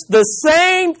Ephesus the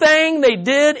same thing they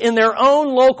did in their own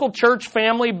local church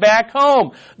family back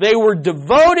home. They were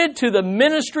devoted to the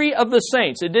ministry of the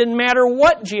saints. It didn't matter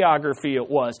what geography it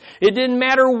was. It didn't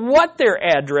matter what their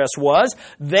address was.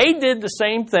 They did the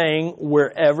same thing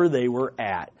wherever they were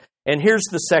at. And here's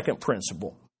the second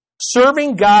principle.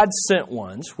 Serving God's sent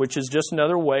ones, which is just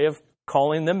another way of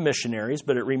calling them missionaries,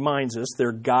 but it reminds us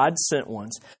they're God's sent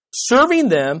ones. Serving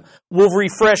them will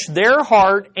refresh their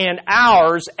heart and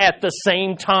ours at the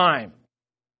same time.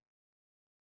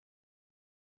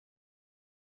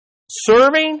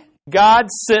 Serving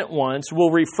God's sent ones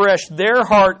will refresh their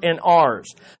heart and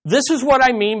ours. This is what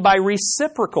I mean by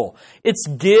reciprocal. It's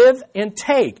give and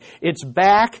take. It's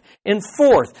back and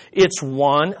forth. It's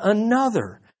one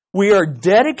another. We are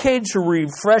dedicated to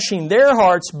refreshing their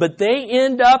hearts, but they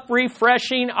end up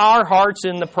refreshing our hearts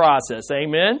in the process.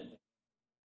 Amen?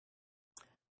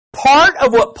 Part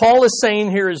of what Paul is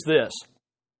saying here is this.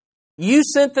 You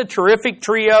sent the terrific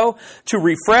trio to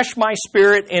refresh my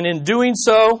spirit, and in doing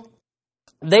so,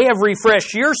 they have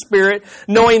refreshed your spirit,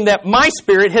 knowing that my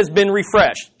spirit has been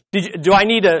refreshed. Do I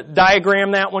need to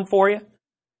diagram that one for you?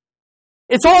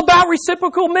 It's all about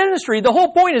reciprocal ministry. The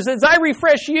whole point is, as I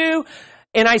refresh you,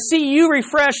 and I see you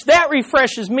refreshed, that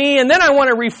refreshes me, and then I want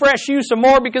to refresh you some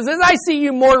more, because as I see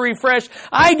you more refreshed,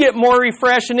 I get more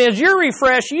refreshed, and as you're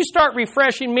refreshed, you start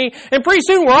refreshing me, and pretty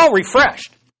soon we're all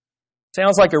refreshed.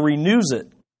 Sounds like a Renews It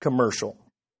commercial.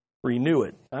 Renew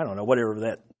It. I don't know, whatever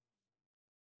that...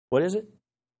 What is it?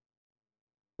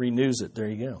 Renews It. There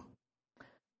you go.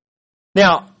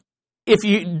 Now, if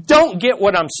you don't get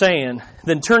what I'm saying,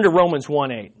 then turn to Romans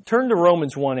 1:8. Turn to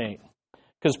Romans 1:8.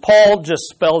 Because Paul just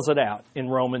spells it out in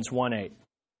Romans 1:8.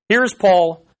 Here's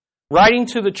Paul writing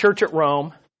to the church at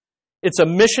Rome. It's a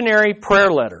missionary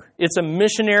prayer letter. It's a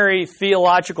missionary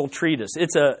theological treatise.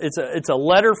 It's a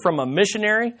letter from a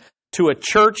missionary to a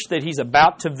church that he's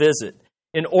about to visit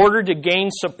in order to gain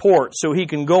support so he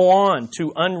can go on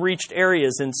to unreached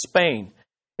areas in Spain.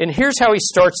 And here's how he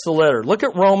starts the letter. Look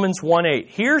at Romans 1:8.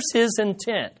 Here's his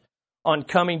intent on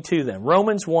coming to them.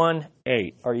 Romans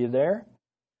 1:8. Are you there?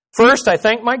 First, I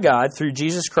thank my God through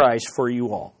Jesus Christ for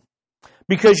you all,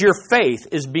 because your faith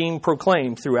is being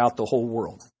proclaimed throughout the whole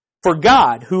world. For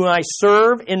God, whom I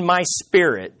serve in my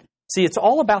spirit, see, it's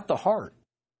all about the heart,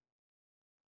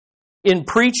 in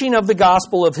preaching of the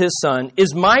gospel of His Son,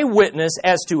 is my witness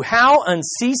as to how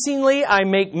unceasingly I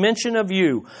make mention of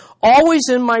you, always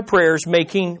in my prayers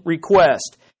making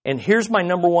request. And here's my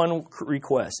number one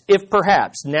request. If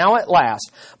perhaps, now at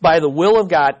last, by the will of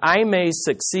God, I may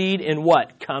succeed in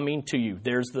what? Coming to you.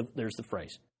 There's the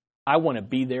phrase. I want to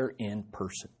be there in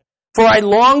person. For I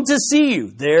long to see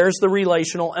you. There's the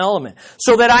relational element.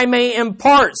 So that I may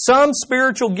impart some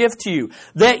spiritual gift to you,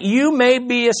 that you may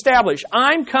be established.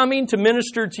 I'm coming to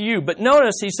minister to you. But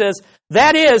notice he says,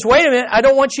 that is, wait a minute, I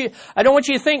don't want you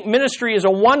to think ministry is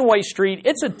a one-way street.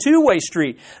 It's a two-way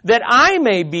street. That I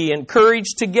may be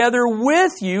encouraged together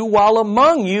with you while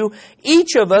among you,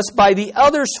 each of us by the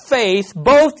other's faith,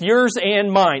 both yours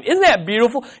and mine. Isn't that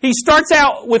beautiful? He starts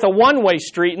out with a one-way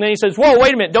street, and then he says, whoa,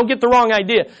 wait a minute, don't get the wrong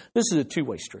idea. This is a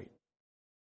two-way street.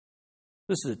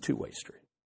 This is a two-way street.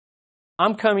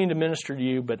 I'm coming to minister to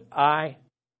you, but I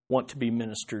want to be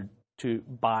ministered to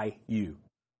by you.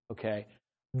 Okay?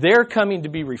 They're coming to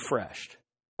be refreshed.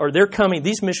 Or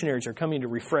these missionaries are coming to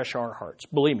refresh our hearts.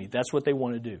 Believe me, that's what they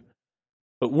want to do.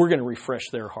 But we're going to refresh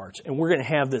their hearts. And we're going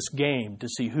to have this game to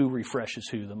see who refreshes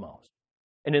who the most.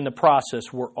 And in the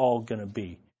process, we're all going to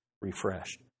be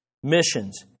refreshed.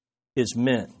 Missions is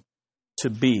meant to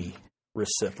be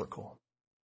reciprocal.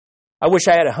 I wish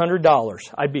I had $100.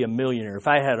 I'd be a millionaire if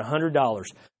I had $100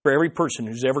 for every person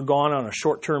who's ever gone on a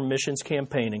short-term missions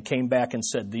campaign and came back and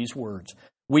said these words.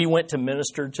 We went to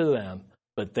minister to them,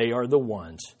 but they are the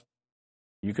ones,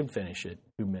 you can finish it,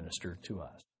 who ministered to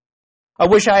us. I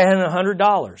wish I had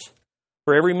 $100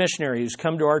 for every missionary who's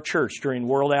come to our church during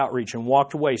World Outreach and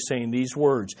walked away saying these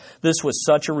words. This was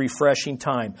such a refreshing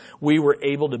time. We were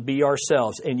able to be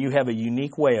ourselves, and you have a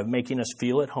unique way of making us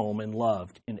feel at home and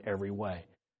loved in every way.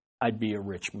 I'd be a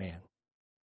rich man.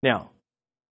 Now,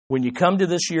 when you come to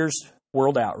this year's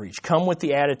World Outreach, come with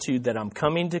the attitude that I'm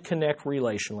coming to connect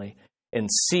relationally, and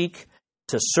seek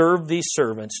to serve these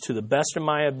servants to the best of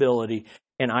my ability.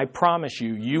 And I promise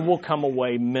you, you will come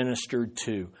away ministered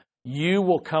to. You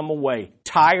will come away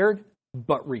tired,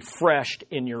 but refreshed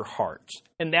in your hearts.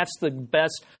 And that's the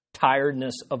best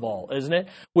tiredness of all, isn't it?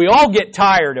 We all get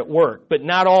tired at work, but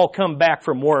not all come back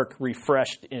from work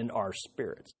refreshed in our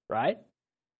spirits, right?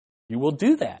 You will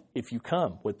do that if you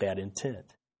come with that intent.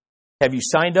 Have you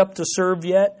signed up to serve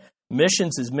yet?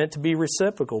 Missions is meant to be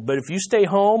reciprocal, but if you stay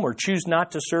home or choose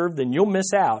not to serve, then you'll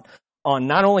miss out on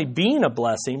not only being a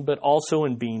blessing, but also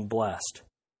in being blessed.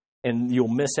 And you'll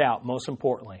miss out, most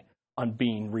importantly, on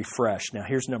being refreshed. Now,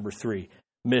 here's number 3.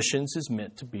 Missions is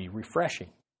meant to be refreshing.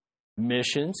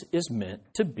 Missions is meant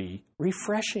to be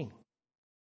refreshing.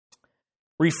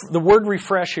 The word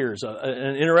refresh here is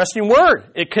an interesting word.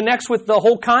 It connects with the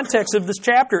whole context of this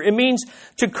chapter. It means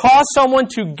to cause someone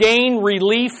to gain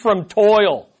relief from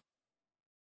toil.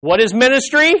 What is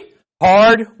ministry?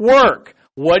 Hard work.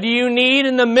 What do you need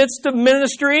in the midst of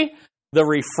ministry? The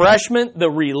refreshment, the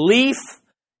relief,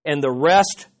 and the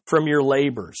rest from your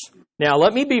labors. Now,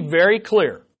 let me be very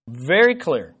clear,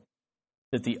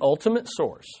 that the ultimate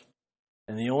source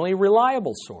and the only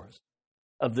reliable source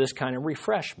of this kind of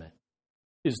refreshment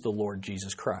is the Lord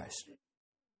Jesus Christ.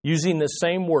 Using the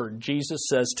same word, Jesus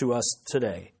says to us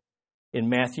today in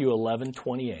Matthew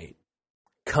 11:28,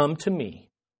 "Come to me,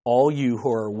 all you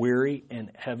who are weary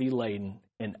and heavy laden,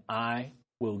 and I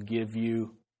will give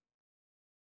you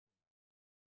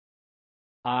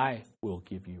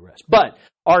rest." But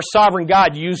our sovereign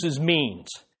God uses means.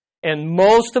 And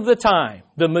most of the time,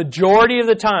 the majority of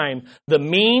the time, the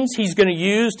means He's going to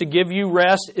use to give you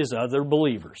rest is other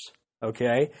believers.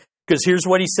 Okay? Because here's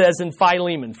what he says in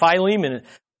Philemon.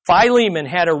 Philemon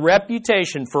had a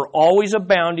reputation for always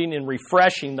abounding and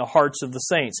refreshing the hearts of the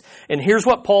saints. And here's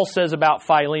what Paul says about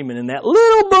Philemon. In that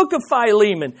little book of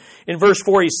Philemon, in verse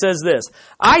 4, he says this,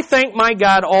 "I thank my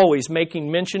God always,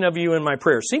 making mention of you in my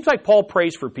prayers." Seems like Paul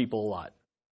prays for people a lot.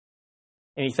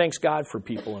 And he thanks God for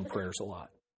people in prayers a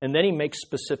lot. And then he makes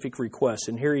specific requests.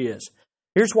 And here he is.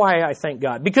 Here's why I thank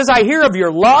God. "Because I hear of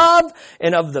your love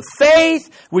and of the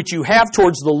faith which you have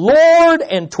towards the Lord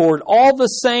and toward all the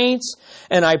saints.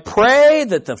 And I pray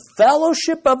that the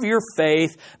fellowship of your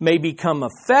faith may become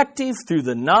effective through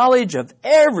the knowledge of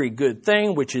every good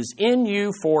thing which is in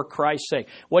you for Christ's sake."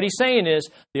 What he's saying is,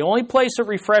 the only place that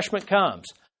refreshment comes,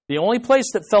 the only place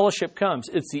that fellowship comes,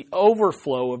 it's the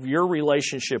overflow of your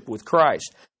relationship with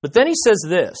Christ. But then he says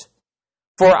this,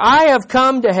 "For I have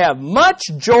come to have much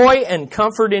joy and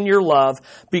comfort in your love,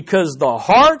 because the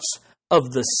hearts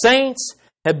of the saints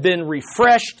have been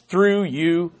refreshed through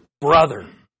you, brother."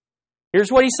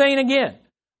 Here's what he's saying again.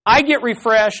 I get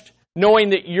refreshed knowing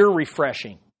that you're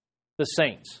refreshing the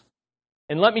saints.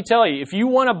 And let me tell you, if you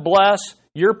want to bless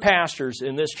your pastors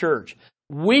in this church,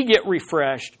 we get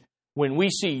refreshed when we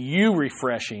see you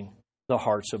refreshing the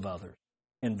hearts of others,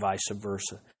 and vice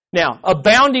versa. Now,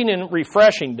 abounding in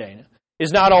refreshing, Dana,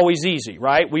 is not always easy,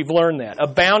 right? We've learned that.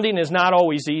 Abounding is not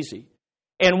always easy.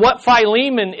 And what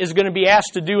Philemon is going to be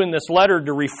asked to do in this letter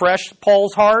to refresh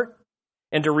Paul's heart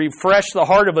and to refresh the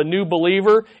heart of a new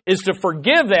believer is to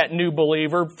forgive that new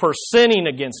believer for sinning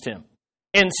against him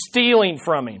and stealing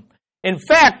from him. In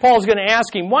fact, Paul's going to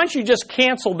ask him, why don't you just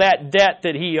cancel that debt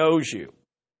that he owes you?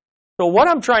 So what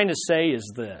I'm trying to say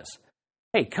is this.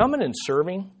 Hey, coming and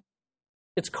serving,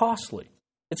 it's costly.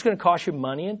 It's going to cost you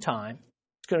money and time.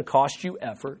 It's going to cost you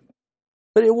effort,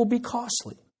 but it will be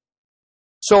costly.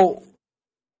 So,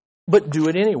 but do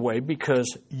it anyway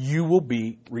because you will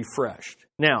be refreshed.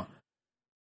 Now,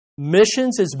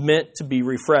 missions is meant to be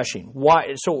refreshing.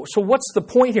 Why? So what's the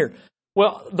point here?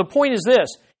 Well, the point is this.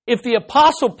 If the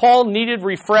Apostle Paul needed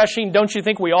refreshing, don't you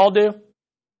think we all do?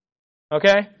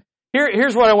 Okay?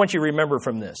 Here's what I want you to remember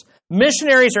from this.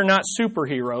 Missionaries are not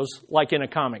superheroes like in a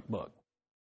comic book.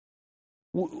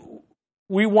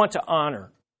 We want to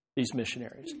honor these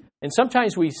missionaries. And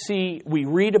sometimes we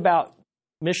read about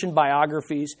mission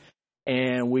biographies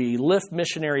and we lift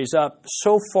missionaries up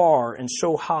so far and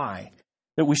so high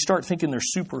that we start thinking they're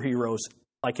superheroes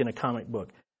like in a comic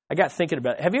book. I got thinking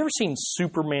about it. Have you ever seen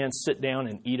Superman sit down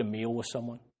and eat a meal with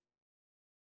someone?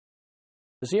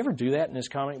 Does he ever do that in his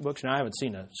comic books? Now, I haven't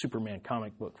seen a Superman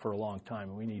comic book for a long time,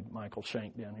 and we need Michael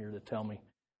Shank down here to tell me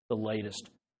the latest.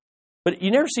 But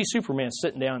you never see Superman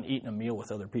sitting down and eating a meal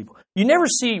with other people. You never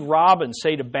see Robin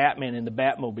say to Batman in the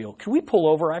Batmobile, "Can we pull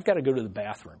over? I've got to go to the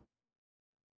bathroom."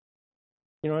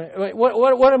 You know,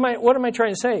 what am I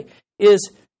trying to say?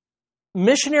 Is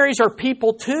missionaries are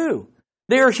people too.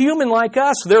 They're human like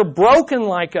us. They're broken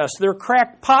like us. They're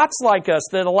cracked pots like us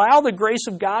that allow the grace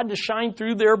of God to shine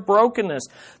through their brokenness.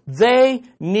 They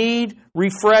need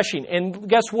refreshing. And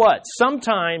guess what?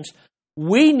 Sometimes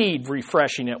we need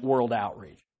refreshing at World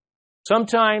Outreach.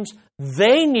 Sometimes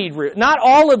they need... Not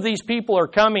all of these people are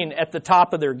coming at the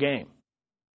top of their game.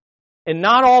 And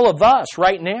not all of us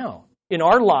right now in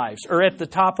our lives are at the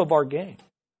top of our game.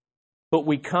 But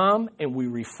we come and we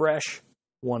refresh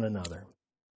one another.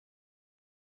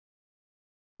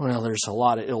 Well, there's a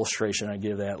lot of illustration I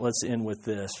give that. Let's end with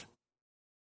this.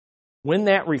 When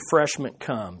that refreshment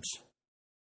comes,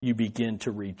 you begin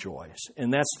to rejoice.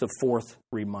 And that's the fourth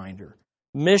reminder.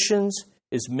 Missions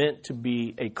is meant to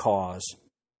be a cause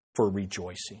for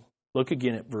rejoicing. Look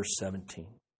again at verse 17.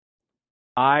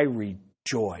 I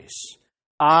rejoice.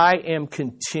 I am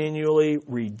continually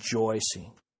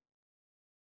rejoicing.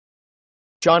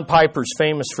 John Piper's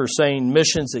famous for saying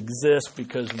missions exist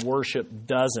because worship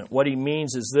doesn't. What he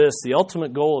means is this: the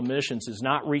ultimate goal of missions is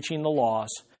not reaching the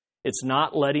lost. It's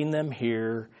not letting them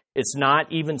hear. It's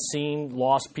not even seeing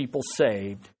lost people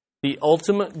saved. The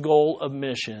ultimate goal of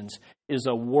missions is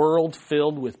a world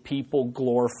filled with people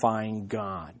glorifying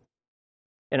God.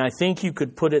 And I think you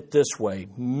could put it this way: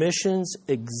 missions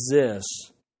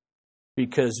exists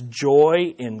because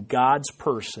joy in God's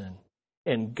person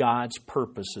and God's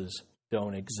purposes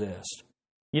don't exist.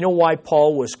 You know why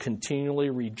Paul was continually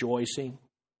rejoicing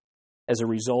as a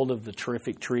result of the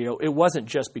terrific trio? It wasn't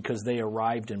just because they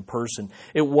arrived in person.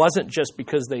 It wasn't just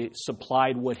because they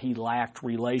supplied what he lacked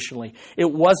relationally.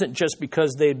 It wasn't just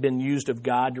because they had been used of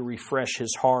God to refresh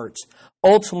his hearts.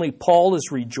 Ultimately, Paul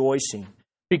is rejoicing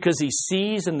because he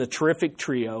sees in the terrific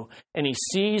trio and he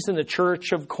sees in the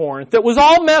church of Corinth that was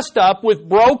all messed up with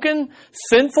broken,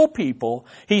 sinful people.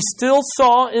 He still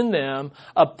saw in them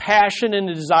a passion and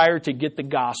a desire to get the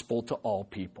gospel to all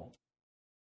people.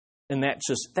 And that's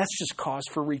just cause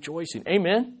for rejoicing.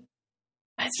 Amen?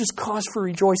 That's just cause for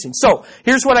rejoicing. So,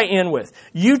 here's what I end with.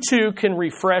 You too can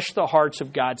refresh the hearts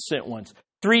of God's sent ones.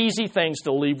 3 easy things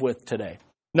to leave with today.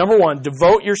 Number 1,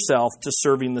 devote yourself to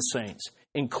serving the saints,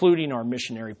 including our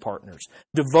missionary partners.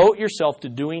 Devote yourself to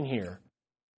doing here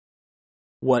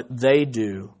what they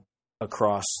do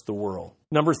across the world.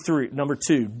 Number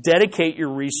 2, dedicate your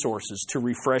resources to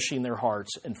refreshing their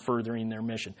hearts and furthering their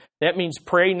mission. That means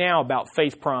pray now about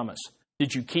Faith Promise.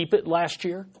 Did you keep it last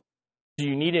year? Do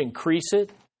you need to increase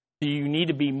it? Do you need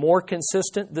to be more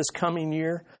consistent this coming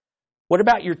year? What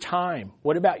about your time?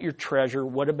 What about your treasure?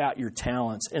 What about your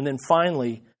talents? And then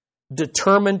finally,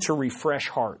 determine to refresh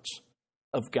hearts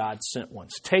of God's sent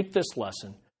ones. Take this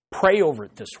lesson, pray over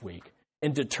it this week,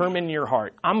 and determine in your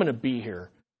heart, I'm going to be here,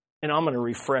 and I'm going to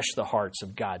refresh the hearts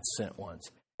of God's sent ones.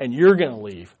 And you're going to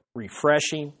leave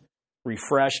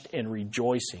refreshed, and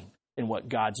rejoicing in what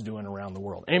God's doing around the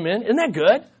world. Amen? Isn't that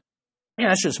good? Man,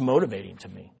 that's just motivating to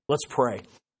me. Let's pray.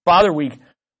 Father, we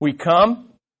come,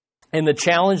 and the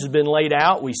challenge has been laid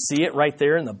out. We see it right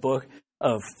there in the book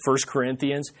of 1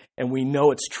 Corinthians, and we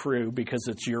know it's true because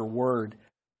it's your word.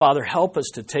 Father, help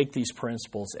us to take these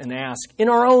principles and ask in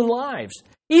our own lives,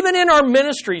 even in our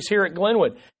ministries here at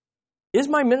Glenwood, is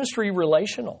my ministry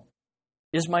relational?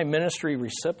 Is my ministry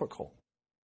reciprocal?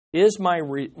 Is my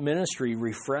ministry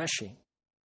refreshing?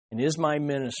 And is my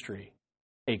ministry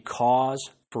a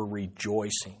cause for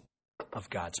rejoicing of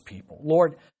God's people?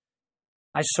 Lord,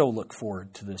 I so look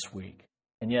forward to this week.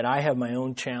 And yet I have my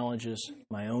own challenges,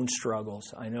 my own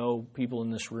struggles. I know people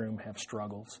in this room have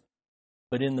struggles.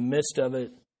 But in the midst of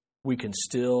it, we can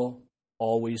still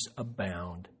always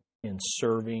abound in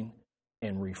serving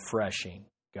and refreshing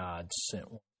God's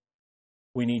sent one.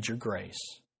 We need your grace.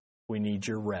 We need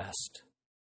your rest.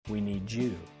 We need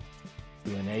you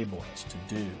to enable us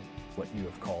to do what you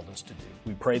have called us to do.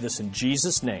 We pray this in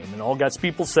Jesus' name. And all God's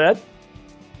people said,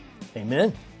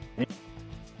 Amen.